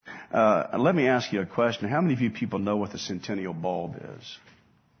Let me ask you a question. How many of you people know what the centennial bulb is?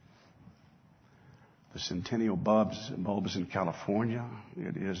 The centennial bulb is in California.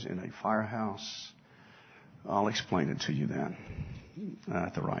 It is in a firehouse. I'll explain it to you then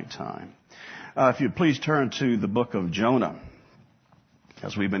at the right time. If you'd please turn to the book of Jonah,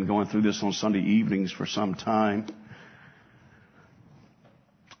 as we've been going through this on Sunday evenings for some time.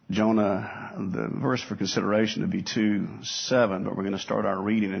 Jonah, the verse for consideration would be 2:7, but we're going to start our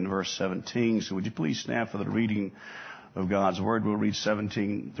reading in verse 17. So would you please stand for the reading of God's Word? We'll read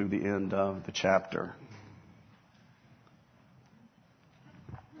 17 through the end of the chapter.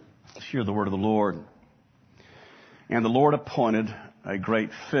 Let's hear the word of the Lord. And the Lord appointed a great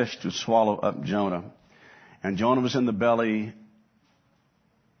fish to swallow up Jonah. And Jonah was in the belly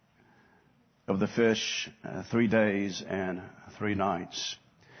of the fish 3 days and 3 nights.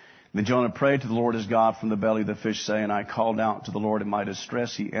 Then Jonah prayed to the Lord his God from the belly of the fish, saying, I called out to the Lord in my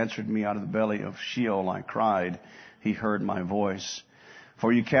distress. He answered me out of the belly of Sheol. I cried. He heard my voice.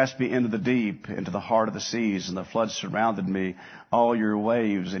 For you cast me into the deep, into the heart of the seas, and the floods surrounded me. All your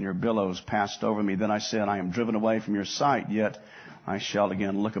waves and your billows passed over me. Then I said, I am driven away from your sight, yet I shall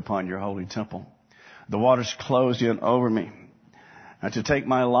again look upon your holy temple. The waters closed in over me. And to take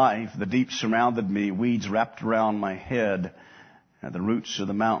my life, the deep surrounded me. Weeds wrapped around my head. At the roots of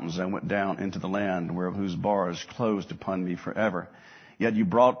the mountains I went down into the land, whose bars closed upon me forever. Yet you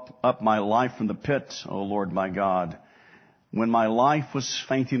brought up my life from the pit, O Lord my God. When my life was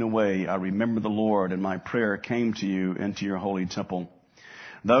fainting away, I remembered the Lord, and my prayer came to you into your holy temple.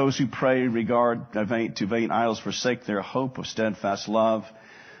 Those who pray to vain idols forsake their hope of steadfast love.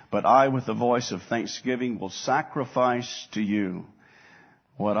 But I, with the voice of thanksgiving, will sacrifice to you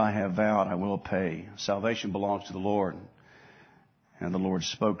what I have vowed I will pay. Salvation belongs to the Lord. And the Lord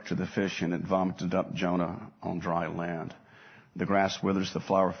spoke to the fish, and it vomited up Jonah on dry land. The grass withers, the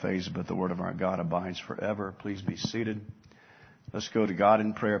flower fades, but the word of our God abides forever. Please be seated. Let's go to God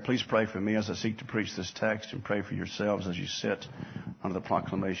in prayer. Please pray for me as I seek to preach this text, and pray for yourselves as you sit under the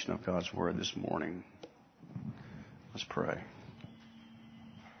proclamation of God's word this morning. Let's pray.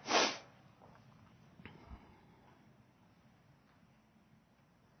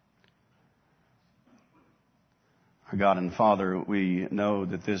 Our God and Father, we know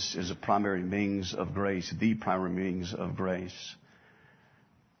that this is a primary means of grace, the primary means of grace.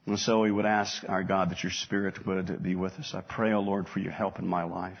 And so we would ask, our God, that your Spirit would be with us. I pray, O Lord, for your help in my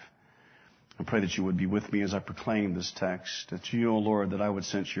life. I pray that you would be with me as I proclaim this text, that you, O Lord, that I would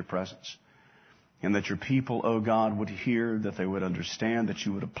sense your presence, and that your people, O God, would hear, that they would understand, that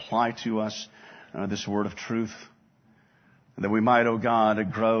you would apply to us this word of truth, and that we might, O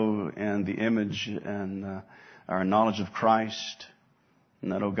God, grow in the image and our knowledge of Christ,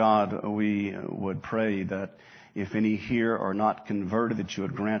 and that, O God, we would pray that if any here are not converted, that you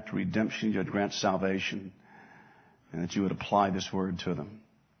would grant redemption, you would grant salvation, and that you would apply this word to them.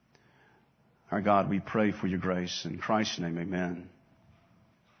 Our God, we pray for your grace. In Christ's name, amen.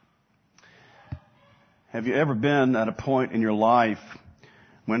 Have you ever been at a point in your life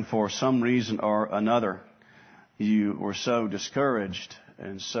when for some reason or another you were so discouraged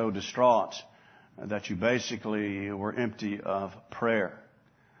and so distraught that you basically were empty of prayer?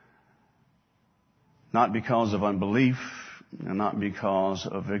 Not because of unbelief, and not because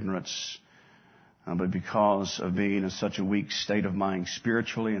of ignorance, but because of being in such a weak state of mind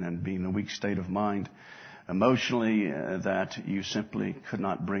spiritually, and in being in a weak state of mind emotionally, that you simply could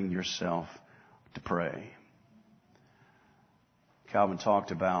not bring yourself to pray. John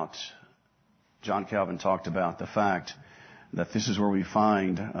Calvin talked about the fact that this is where we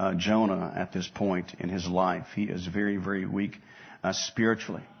find Jonah at this point in his life. He is very, very weak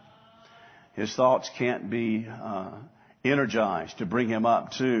spiritually. His thoughts can't be energized to bring him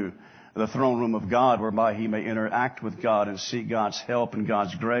up to the throne room of God, whereby he may interact with God and seek God's help and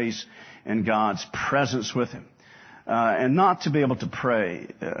God's grace and God's presence with him. And not to be able to pray,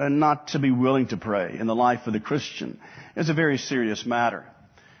 and not to be willing to pray in the life of the Christian is a very serious matter.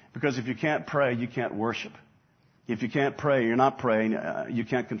 Because if you can't pray, you can't worship. If you can't pray, you're not praying, you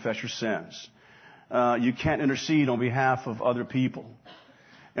can't confess your sins. You can't intercede on behalf of other people.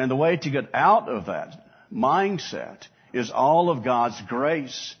 And the way to get out of that mindset is all of God's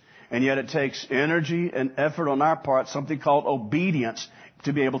grace. And yet it takes energy and effort on our part, something called obedience,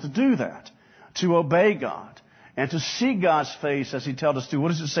 to be able to do that. To obey God. And to seek God's face as He tells us to. What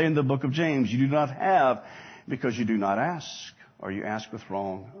does it say in the book of James? You do not have because you do not ask, or you ask with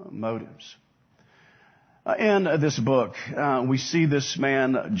wrong motives. In this book, we see this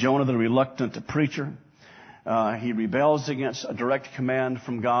man, Jonah, the reluctant preacher, He rebels against a direct command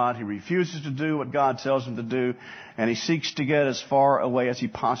from God. He refuses to do what God tells him to do. And he seeks to get as far away as he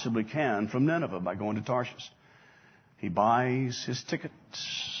possibly can from Nineveh by going to Tarshish. He buys his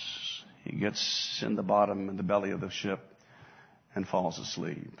tickets. He gets in the belly of the ship and falls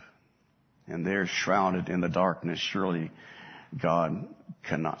asleep. And there, shrouded in the darkness, surely God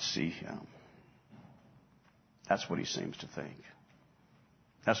cannot see him. That's what he seems to think.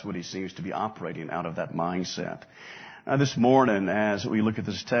 That's what he seems to be operating out of, that mindset. This morning, as we look at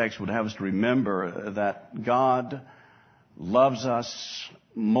this text, would have us to remember that God loves us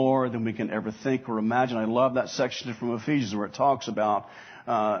more than we can ever think or imagine. I love that section from Ephesians where it talks about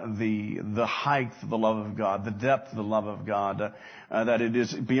the height of the love of God, the depth of the love of God, that it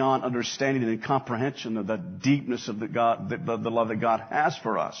is beyond understanding and comprehension of the deepness of the love that God has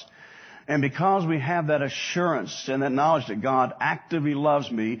for us. And because we have that assurance and that knowledge that God actively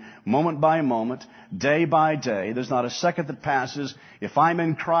loves me moment by moment, day by day, there's not a second that passes. If I'm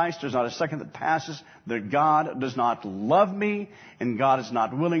in Christ, there's not a second that passes that God does not love me and God is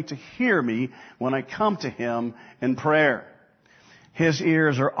not willing to hear me when I come to Him in prayer. His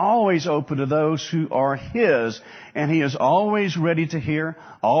ears are always open to those who are His, and He is always ready to hear,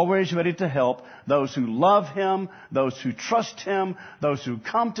 always ready to help those who love Him, those who trust Him, those who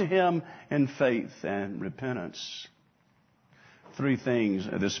come to Him in faith and repentance. 3 things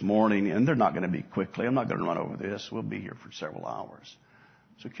this morning, and they're not going to be quickly. I'm not going to run over this. We'll be here for several hours.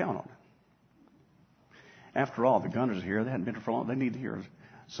 So count on it. After all, the Gunners are here. They hadn't been here for long. They need to hear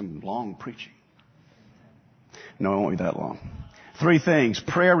some long preaching. No, it won't be that long. 3 things: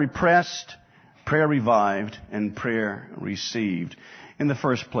 prayer repressed, prayer revived, and prayer received. In the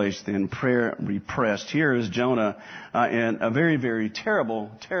first place, then, prayer repressed. Here is Jonah in a very, very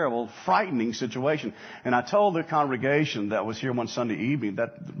terrible, frightening situation. And I told the congregation that was here one Sunday evening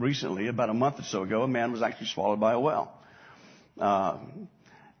that recently, about a month or so ago, a man was actually swallowed by a whale.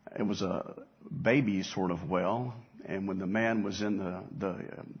 It was a baby sort of well, and when the man was in the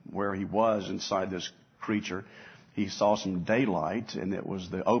where he was inside this creature, he saw some daylight, and it was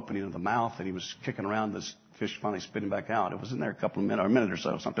the opening of the mouth, and he was kicking around. This fish finally spit him back out. It was in there a minute or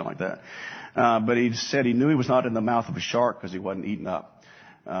so, something like that. But he said he knew he was not in the mouth of a shark because he wasn't eaten up,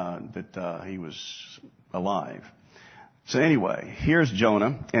 that he was alive. So anyway, here's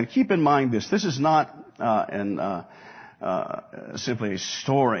Jonah. And keep in mind this. This is not simply a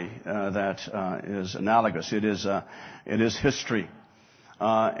story that is analogous. It is history.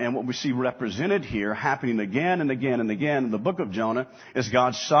 And what we see represented here, happening again and again and again in the book of Jonah, is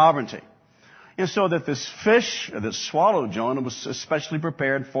God's sovereignty. And so that this fish that swallowed Jonah was especially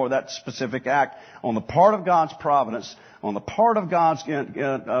prepared for that specific act on the part of God's providence, on the part of God's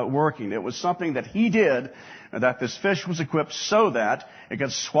working. It was something that He did, that this fish was equipped so that it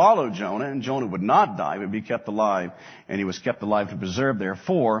could swallow Jonah, and Jonah would not die, but be kept alive. And he was kept alive to preserve there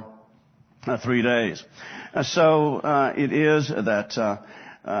for 3 days. So it is that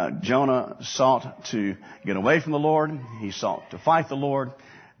Jonah sought to get away from the Lord. He sought to fight the Lord,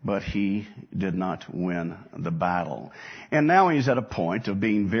 but he did not win the battle. And now he's at a point of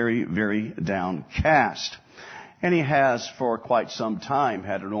being very, very downcast. And he has for quite some time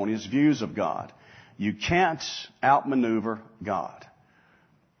had erroneous views of God. You can't outmaneuver God.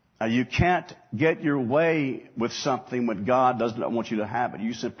 You can't get your way with something when God doesn't want you to have it.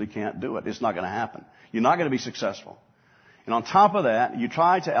 You simply can't do it. It's not going to happen. You're not going to be successful. And on top of that, you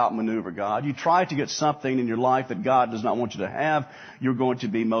try to outmaneuver God. You try to get something in your life that God does not want you to have. You're going to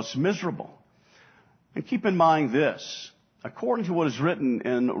be most miserable. And keep in mind this. According to what is written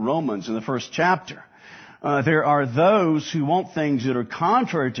in Romans in the 1st chapter, there are those who want things that are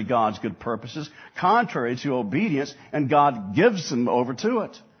contrary to God's good purposes, contrary to obedience, and God gives them over to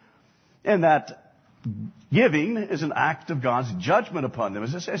it. And that giving is an act of God's judgment upon them,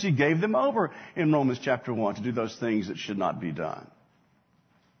 as He gave them over in Romans chapter 1 to do those things that should not be done.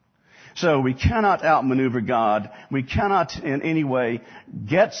 So we cannot outmaneuver God. We cannot in any way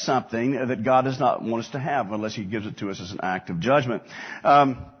get something that God does not want us to have unless He gives it to us as an act of judgment.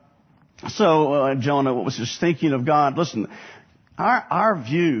 So Jonah was just thinking of God. Listen, our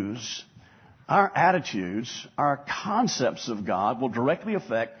views, our attitudes, our concepts of God will directly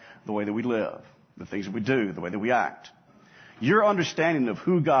affect the way that we live, the things that we do, the way that we act. Your understanding of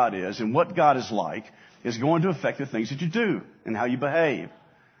who God is and what God is like is going to affect the things that you do and how you behave.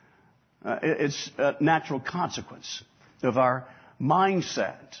 It's a natural consequence of our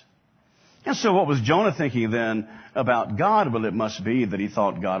mindset. And so what was Jonah thinking then about God? Well, it must be that he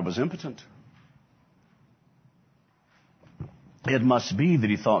thought God was impotent. It must be that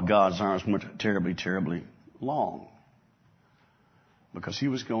he thought God's arms weren't terribly, terribly long, because he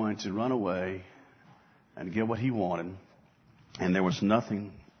was going to run away and get what he wanted. And there was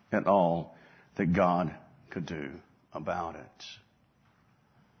nothing at all that God could do about it.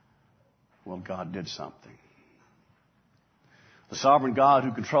 Well, God did something. The sovereign God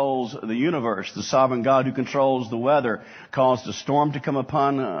who controls the universe, the sovereign God who controls the weather, caused a storm to come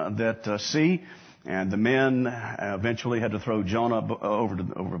upon that sea, and the men eventually had to throw Jonah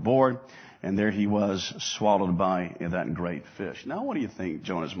overboard, and there he was, swallowed by that great fish. Now, what do you think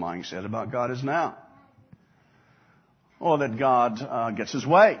Jonah's mindset about God is now? Well, that God gets his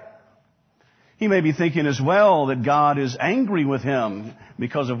way. He may be thinking as well that God is angry with him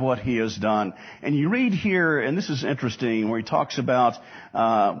because of what he has done. And you read here, and this is interesting, where he talks about,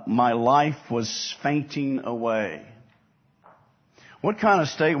 my life was fainting away. What kind of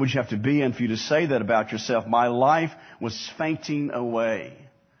state would you have to be in for you to say that about yourself? My life was fainting away.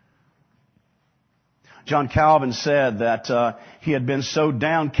 John Calvin said that he had been so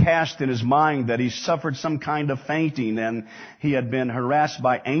downcast in his mind that he suffered some kind of fainting, and he had been harassed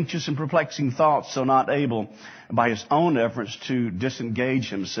by anxious and perplexing thoughts, so not able by his own efforts to disengage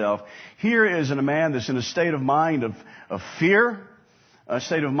himself. Here is a man that's in a state of mind of fear, a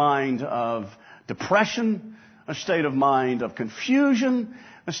state of mind of depression, a state of mind of confusion,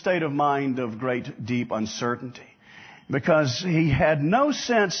 a state of mind of great, deep uncertainty. Because he had no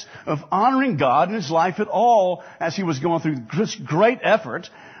sense of honoring God in his life at all as he was going through this great effort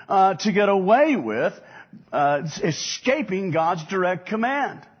to get away with escaping God's direct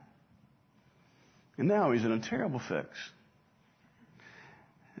command. And now he's in a terrible fix.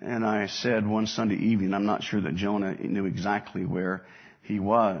 And I said one Sunday evening, I'm not sure that Jonah knew exactly where he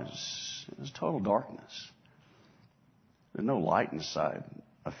was. It was total darkness. There's no light inside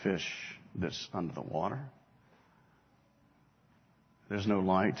a fish that's under the water. There's no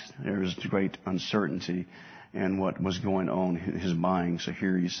light. There is great uncertainty in what was going on in his mind. So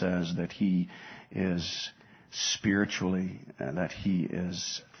here he says that he is spiritually, that he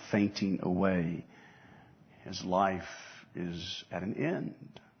is fainting away. His life is at an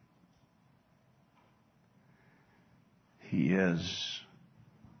end. He is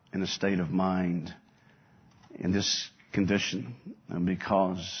in a state of mind in this condition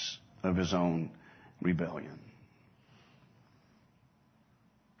because of his own rebellion.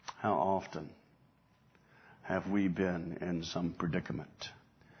 How often have we been in some predicament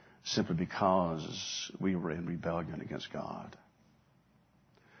simply because we were in rebellion against God?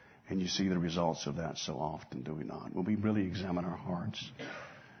 And you see the results of that so often, do we not? When we really examine our hearts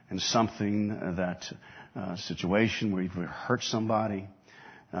in something that situation where we've hurt somebody,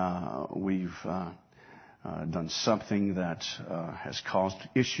 we've done something that has caused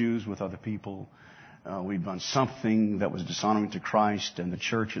issues with other people. We've done something that was dishonoring to Christ, and the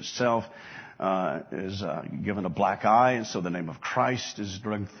church itself is given a black eye, and so the name of Christ is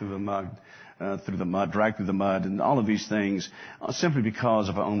dragged through the mud, and all of these things simply because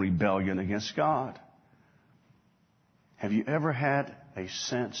of our own rebellion against God. Have you ever had a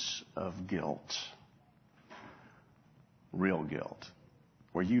sense of guilt, real guilt,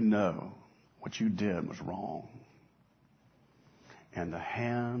 where you know what you did was wrong? And the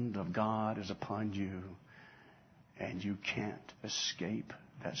hand of God is upon you, and you can't escape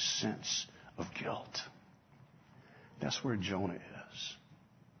that sense of guilt. That's where Jonah is.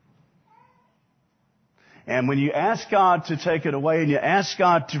 And when you ask God to take it away, and you ask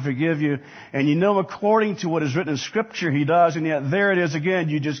God to forgive you, and you know according to what is written in Scripture He does, and yet there it is again,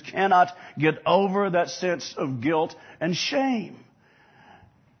 you just cannot get over that sense of guilt and shame.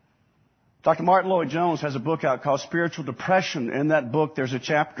 Dr. Martin Lloyd-Jones has a book out called Spiritual Depression. In that book, there's a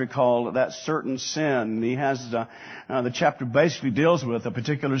chapter called That Certain Sin. And he has the chapter basically deals with a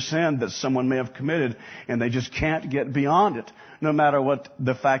particular sin that someone may have committed, and they just can't get beyond it, no matter what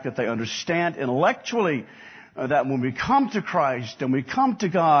the fact that they understand intellectually that when we come to Christ and we come to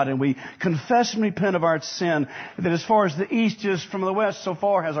God and we confess and repent of our sin, that as far as the east is from the west, so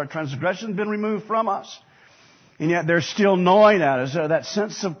far has our transgression been removed from us. And yet they're still gnawing at us, that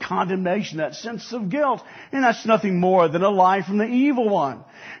sense of condemnation, that sense of guilt. And that's nothing more than a lie from the evil one.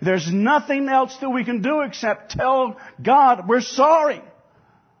 There's nothing else that we can do except tell God we're sorry.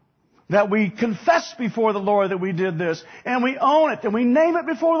 That we confess before the Lord that we did this. And we own it. And we name it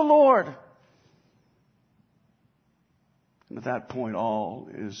before the Lord. And at that point, all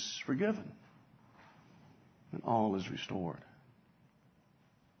is forgiven. And all is restored.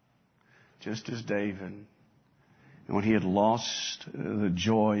 Just as David... And when he had lost the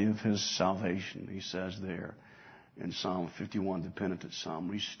joy of his salvation, he says there in Psalm 51, the penitent psalm,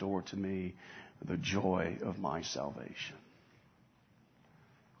 restore to me the joy of my salvation.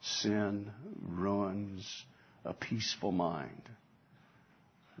 Sin ruins a peaceful mind.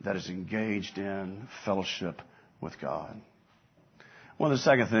 that is engaged in fellowship with God. Well, the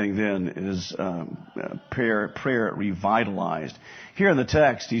second thing then is prayer revitalized. Here in the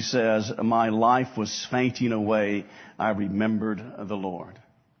text, he says, my life was fainting away. I remembered the Lord.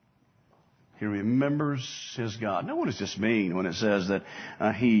 He remembers his God. Now, what does this mean when it says that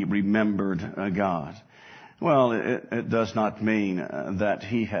he remembered God? Well, it does not mean that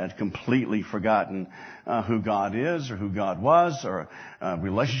he had completely forgotten who God is or who God was or a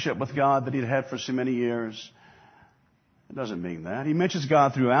relationship with God that he'd had for so many years. It doesn't mean that. He mentions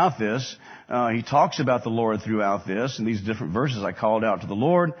God throughout this. He talks about the Lord throughout this. In these different verses, I called out to the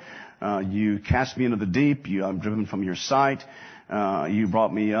Lord. You cast me into the deep. I'm driven from your sight. You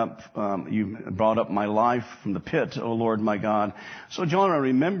brought me up. You brought up my life from the pit, O Lord my God. So Jonah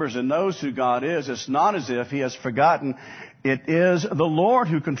remembers and knows who God is. It's not as if he has forgotten. It is the Lord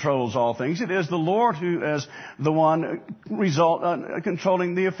who controls all things. It is the Lord who is the one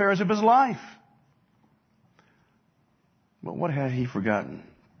controlling the affairs of his life. But what had he forgotten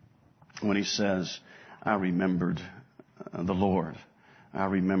when he says, I remembered the Lord. I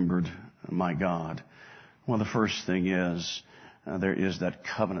remembered my God. Well, the first thing is there is that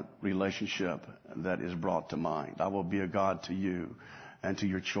covenant relationship that is brought to mind. I will be a God to you and to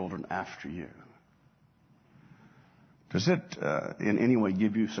your children after you. Does it in any way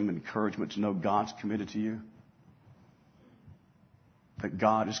give you some encouragement to know God's committed to you? That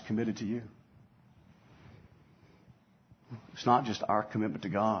God is committed to you? It's not just our commitment to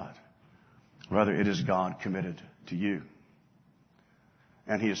God. Rather, it is God committed to you.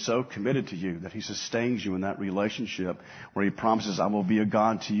 And he is so committed to you that he sustains you in that relationship where he promises, I will be a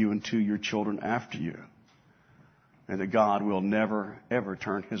God to you and to your children after you. And that God will never, ever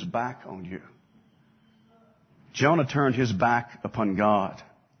turn his back on you. Jonah turned his back upon God.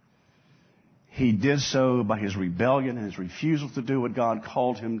 He did so by his rebellion and his refusal to do what God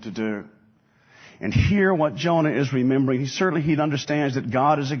called him to do. And here what Jonah is remembering, he understands that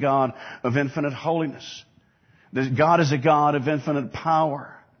God is a God of infinite holiness. That God is a God of infinite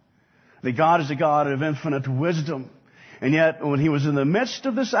power. That God is a God of infinite wisdom. And yet, when he was in the midst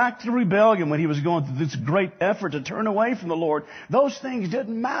of this act of rebellion, when he was going through this great effort to turn away from the Lord, those things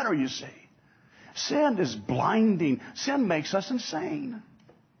didn't matter, you see. Sin is blinding. Sin makes us insane.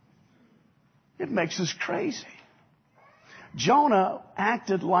 It makes us crazy. Jonah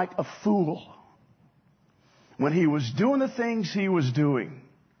acted like a fool when he was doing the things he was doing.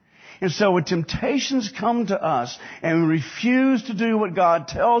 And so when temptations come to us and we refuse to do what God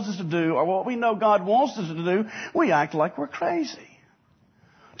tells us to do or what we know God wants us to do, we act like we're crazy.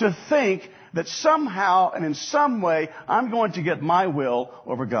 To think that somehow and in some way I'm going to get my will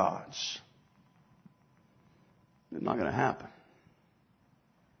over God's. It's not going to happen.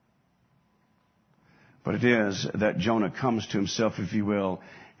 But it is that Jonah comes to himself, if you will,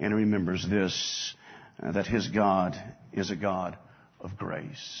 and remembers this, that his God is a God of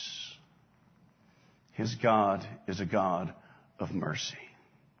grace. His God is a God of mercy.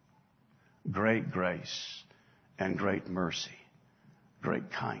 Great grace and great mercy.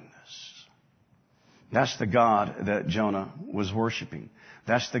 Great kindness. That's the God that Jonah was worshiping.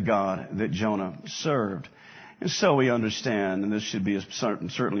 That's the God that Jonah served. And so we understand, and this should be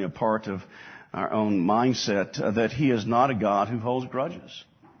certainly a part of our own mindset, that he is not a God who holds grudges.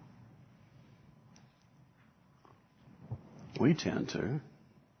 We tend to.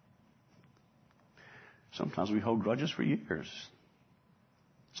 Sometimes we hold grudges for years.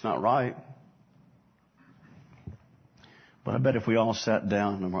 It's not right. But I bet if we all sat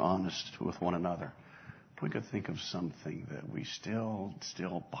down and were honest with one another, we could think of something that we still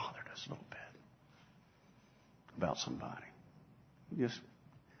bothered us a little bit about somebody. Just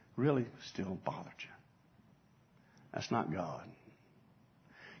really still bothered you. That's not God.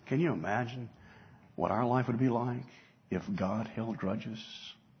 Can you imagine what our life would be like if God held grudges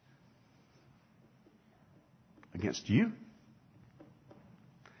against you?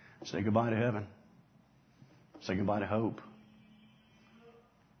 Say goodbye to heaven. Say goodbye to hope.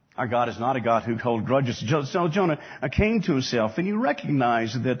 Our God is not a God who holds grudges. So Jonah came to himself and he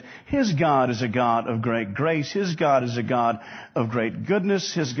recognized that his God is a God of great grace. His God is a God of great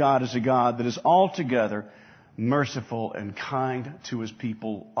goodness. His God is a God that is altogether merciful and kind to his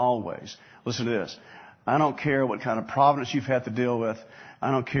people always. Listen to this. I don't care what kind of providence you've had to deal with.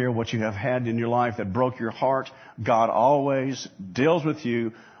 I don't care what you have had in your life that broke your heart. God always deals with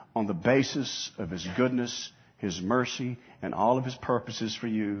you on the basis of his goodness, his mercy, and all of his purposes for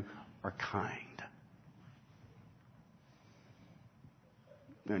you are kind.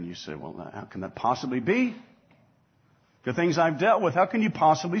 Then you say, well, how can that possibly be? The things I've dealt with, how can you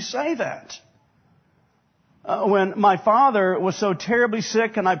possibly say that? When my father was so terribly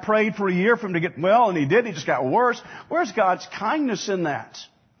sick and I prayed for a year for him to get well, and he did, he just got worse. Where's God's kindness in that?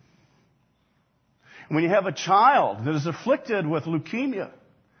 When you have a child that is afflicted with leukemia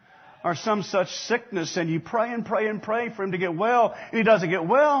or some such sickness, and you pray and pray and pray for him to get well, and he doesn't get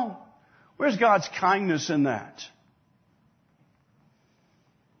well, where's God's kindness in that?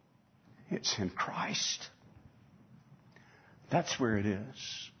 It's in Christ. That's where it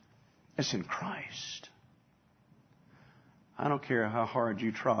is. It's in Christ. I don't care how hard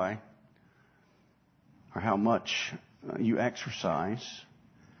you try or how much you exercise.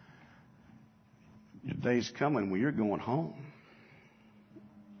 Your day's coming when you're going home.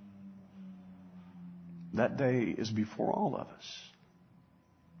 That day is before all of us.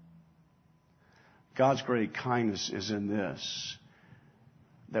 God's great kindness is in this,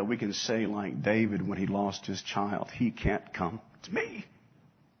 that we can say like David when he lost his child, he can't come to me,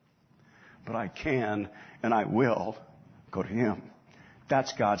 but I can and I will go to him.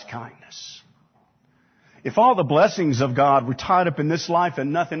 That's God's kindness. If all the blessings of God were tied up in this life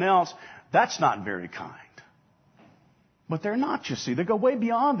and nothing else, that's not very kind. But they're not, you see. They go way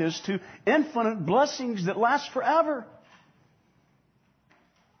beyond this to infinite blessings that last forever.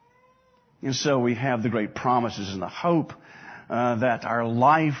 And so we have the great promises and the hope that our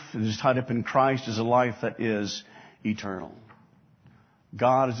life that is tied up in Christ is a life that is eternal.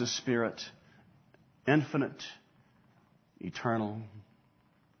 God is a spirit, infinite, eternal,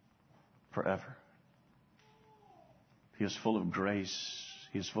 forever. He is full of grace.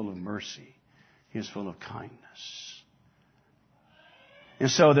 He is full of mercy. He is full of kindness. And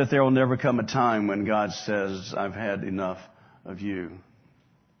so that there will never come a time when God says, I've had enough of you.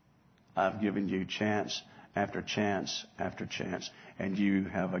 I've given you chance after chance after chance, and you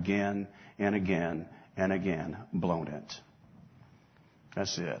have again and again and again blown it.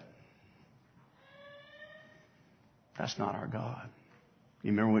 That's it. That's not our God.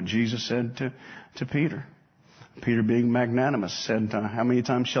 You remember what Jesus said to Peter? Peter, being magnanimous, said, how many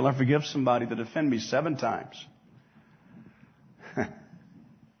times shall I forgive somebody that offend me? 7 times.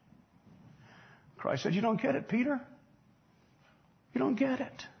 Christ said, you don't get it, Peter. You don't get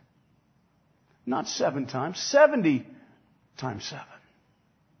it. Not 7 times, 70 times 7.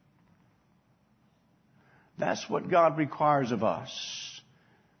 That's what God requires of us.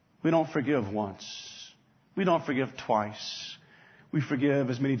 We don't forgive once. We don't forgive twice. We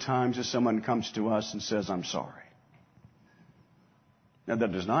forgive as many times as someone comes to us and says, I'm sorry. Now,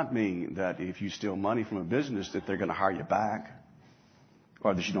 that does not mean that if you steal money from a business that they're going to hire you back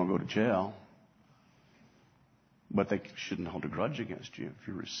or that you don't go to jail. But they shouldn't hold a grudge against you if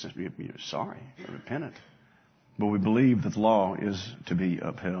you're sorry or repentant. But we believe that the law is to be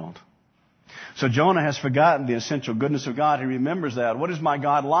upheld. So Jonah has forgotten the essential goodness of God. He remembers that. What is my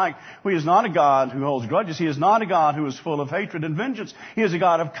God like? Well, he is not a God who holds grudges. He is not a God who is full of hatred and vengeance. He is a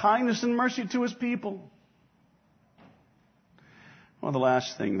God of kindness and mercy to his people. Well, the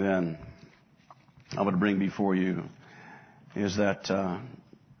last thing then I would bring before you is that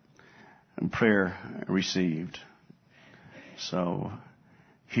prayer received. So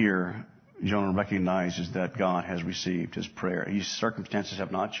here, Jonah recognizes that God has received his prayer. His circumstances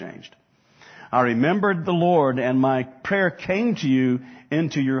have not changed. I remembered the Lord, and my prayer came to you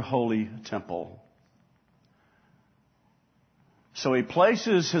into your holy temple. So he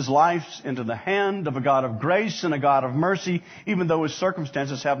places his life into the hand of a God of grace and a God of mercy, even though his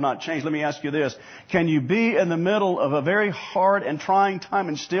circumstances have not changed. Let me ask you this. Can you be in the middle of a very hard and trying time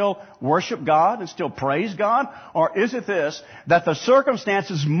and still worship God and still praise God? Or is it this, that the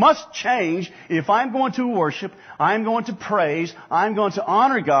circumstances must change? If I'm going to worship, I'm going to praise, I'm going to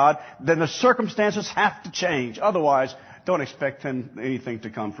honor God, then the circumstances have to change. Otherwise, don't expect anything to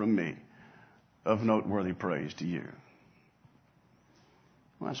come from me of noteworthy praise to you.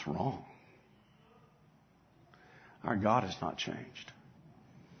 Well, that's wrong. Our God has not changed.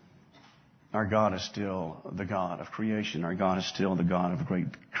 Our God is still the God of creation. Our God is still the God of great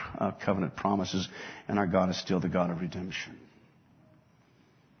covenant promises. And our God is still the God of redemption.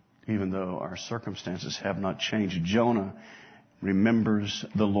 Even though our circumstances have not changed, Jonah remembers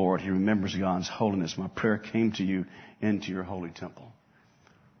the Lord. He remembers God's holiness. My prayer came to you into your holy temple,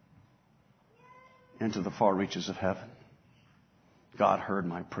 into the far reaches of heaven. God heard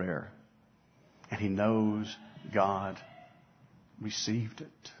my prayer, and he knows God received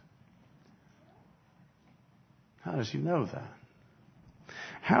it. How does he know that?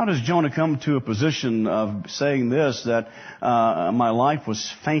 How does Jonah come to a position of saying this, that my life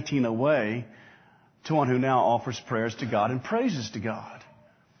was fainting away, to one who now offers prayers to God and praises to God?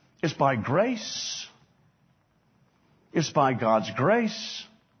 It's by grace. It's by God's grace.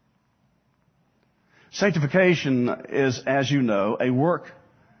 Sanctification is, as you know, a work.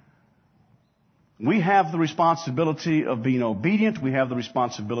 We have the responsibility of being obedient. We have the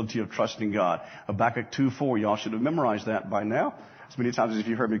responsibility of trusting God. Habakkuk 2:4. Y'all should have memorized that by now, as many times as if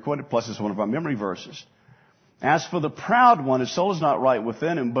you heard me quote it, plus it's one of our memory verses. As for the proud one, his soul is not right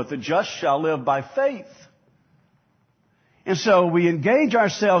within him, but the just shall live by faith. And so we engage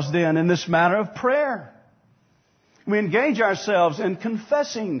ourselves then in this matter of prayer. We engage ourselves in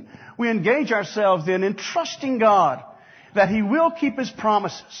confessing. We engage ourselves then in trusting God that He will keep His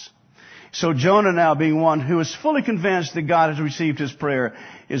promises. So Jonah, now being one who is fully convinced that God has received his prayer,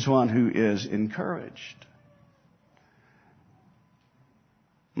 is one who is encouraged.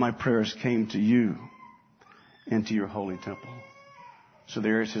 My prayers came to you into your holy temple. So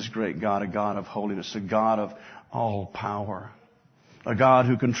there is His great God, a God of holiness, a God of all power, a God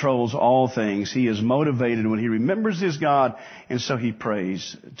who controls all things. He is motivated when he remembers his God, and so he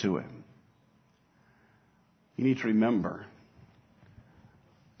prays to Him. You need to remember,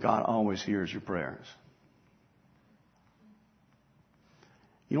 God always hears your prayers.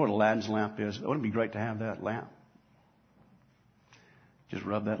 You know what Aladdin's lamp is? Wouldn't it be great to have that lamp? Just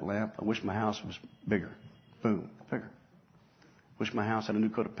rub that lamp. I wish my house was bigger. Boom, bigger. Wish my house had a new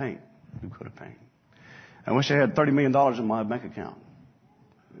coat of paint. New coat of paint. I wish I had $30 million in my bank account.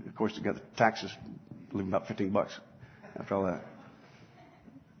 Of course, to get the taxes, leave about $15 after all that.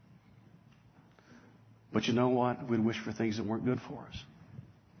 But you know what? We'd wish for things that weren't good for us.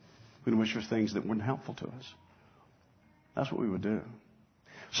 We'd wish for things that weren't helpful to us. That's what we would do.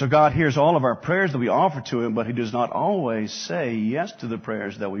 So God hears all of our prayers that we offer to Him, but He does not always say yes to the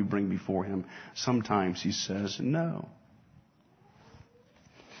prayers that we bring before Him. Sometimes He says no.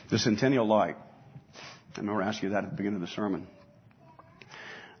 The Centennial Light. I remember asking you that at the beginning of the sermon.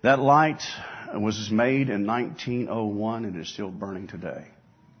 That light was made in 1901 and is still burning today.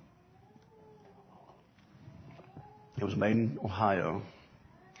 It was made in Ohio.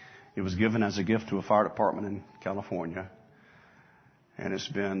 It was given as a gift to a fire department in California. And it's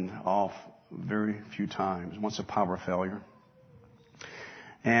been off very few times. Once a power failure.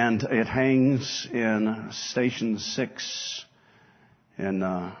 And it hangs in Station 6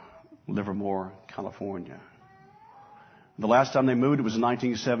 in Livermore, California. The last time they moved it was in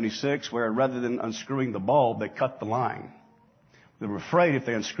 1976, where rather than unscrewing the bulb, they cut the line. They were afraid if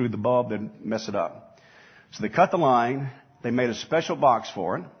they unscrewed the bulb, they'd mess it up. So they cut the line. They made a special box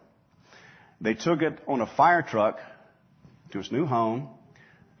for it. They took it on a fire truck to its new home.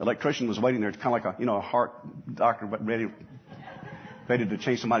 The electrician was waiting there. It's kind of like a heart doctor ready to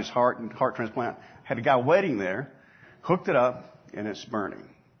change somebody's heart and heart transplant. Had a guy waiting there, hooked it up, and it's burning.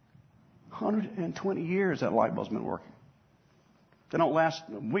 120 years that light bulb's been working. They don't last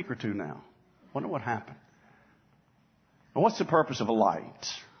a week or two now. Wonder what happened. Well, what's the purpose of a light?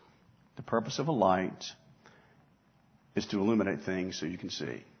 The purpose of a light is to illuminate things so you can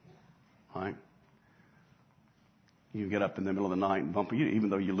see. Right? You get up in the middle of the night and bump, even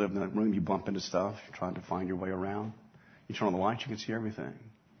though you live in a room, you bump into stuff. You're trying to find your way around. You turn on the lights, you can see everything.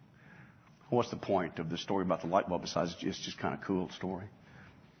 What's the point of the story about the light bulb besides it's just kind of a cool story?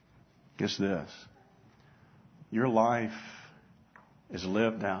 It's this. Your life is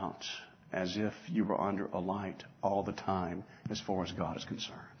lived out as if you were under a light all the time as far as God is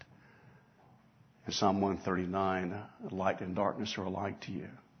concerned. In Psalm 139, light and darkness are alike to you.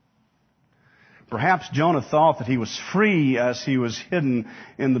 Perhaps Jonah thought that he was free as he was hidden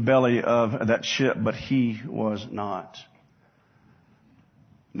in the belly of that ship, but he was not.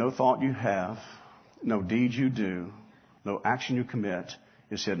 No thought you have, no deed you do, no action you commit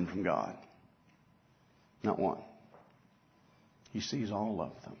is hidden from God. Not one. He sees all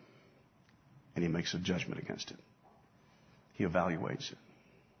of them, and He makes a judgment against it. He evaluates it.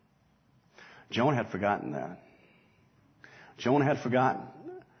 Jonah had forgotten that. Jonah had forgotten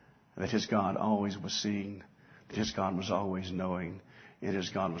that his God always was seeing, that his God was always knowing, and his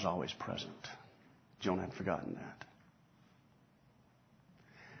God was always present. Jonah had forgotten that.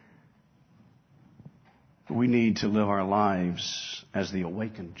 We need to live our lives as the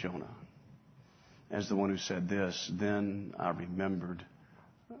awakened Jonah, as the one who said this, then I remembered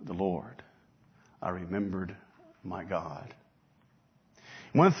the Lord. I remembered my God.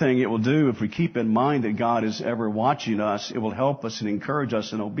 One thing it will do, if we keep in mind that God is ever watching us, it will help us and encourage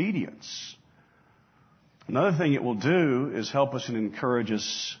us in obedience. Another thing it will do is help us and encourage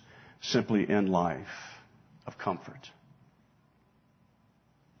us simply in life of comfort.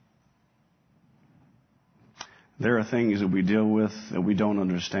 There are things that we deal with that we don't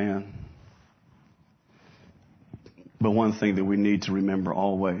understand. But one thing that we need to remember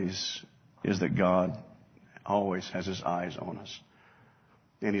always is that God always has His eyes on us.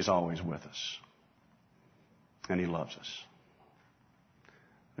 And He's always with us. and He loves us.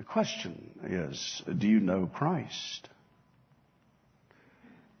 The question is, do you know Christ?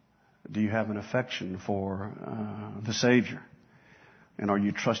 Do you have an affection for the Savior? And are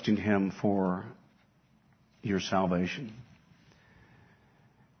you trusting Him for your salvation?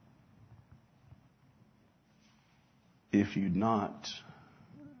 If you'd not,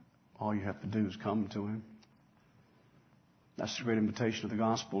 all you have to do is come to Him. That's the great invitation of the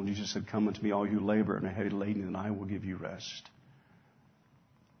gospel. Jesus said, "Come unto me, all you labor and are heavy laden, and I will give you rest."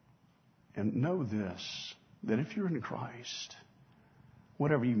 And know this, that if you're in Christ,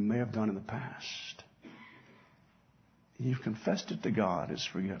 whatever you may have done in the past, you've confessed it to God, it's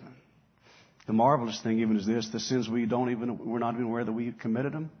forgiven. The marvelous thing even is this: the sins we're not even aware that we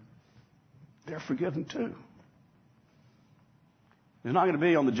committed them, they're forgiven too. It's not going to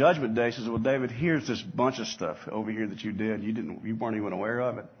be on the judgment day. Says, "Well, David, here's this bunch of stuff over here that you did. You weren't even aware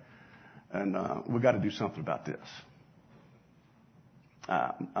of it, and we got to do something about this."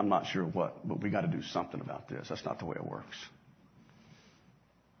 I'm not sure what, but we got to do something about this. That's not the way it works.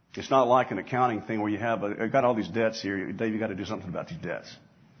 It's not like an accounting thing where you have I got all these debts here. Dave, you got to do something about these debts.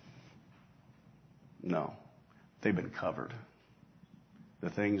 No, they've been covered.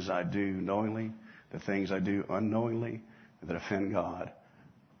 The things I do knowingly, the things I do unknowingly that offend God,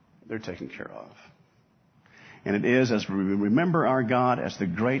 they're taken care of. And it is as we remember our God as the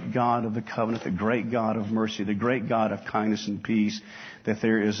great God of the covenant, the great God of mercy, the great God of kindness and peace, that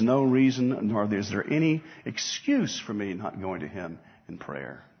there is no reason nor is there any excuse for me not going to Him in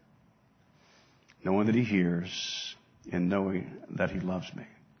prayer. Knowing that He hears and knowing that He loves me.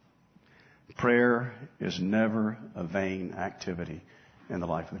 Prayer is never a vain activity in the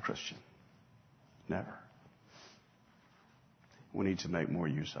life of the Christian. Never. We need to make more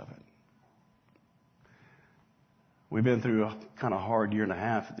use of it. We've been through a kind of hard year and a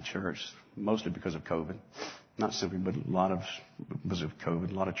half at the church, mostly because of COVID. Not simply, but because of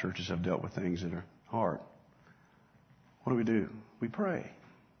COVID. A lot of churches have dealt with things that are hard. What do? We pray.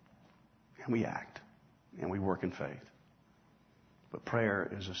 And we act. And we work in faith. But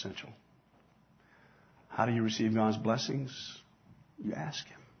prayer is essential. How do you receive God's blessings? You ask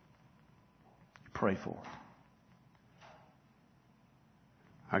Him. You pray for it.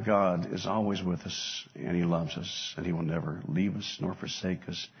 Our God is always with us, and He loves us, and He will never leave us nor forsake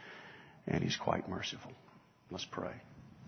us, and He's quite merciful. Let's pray.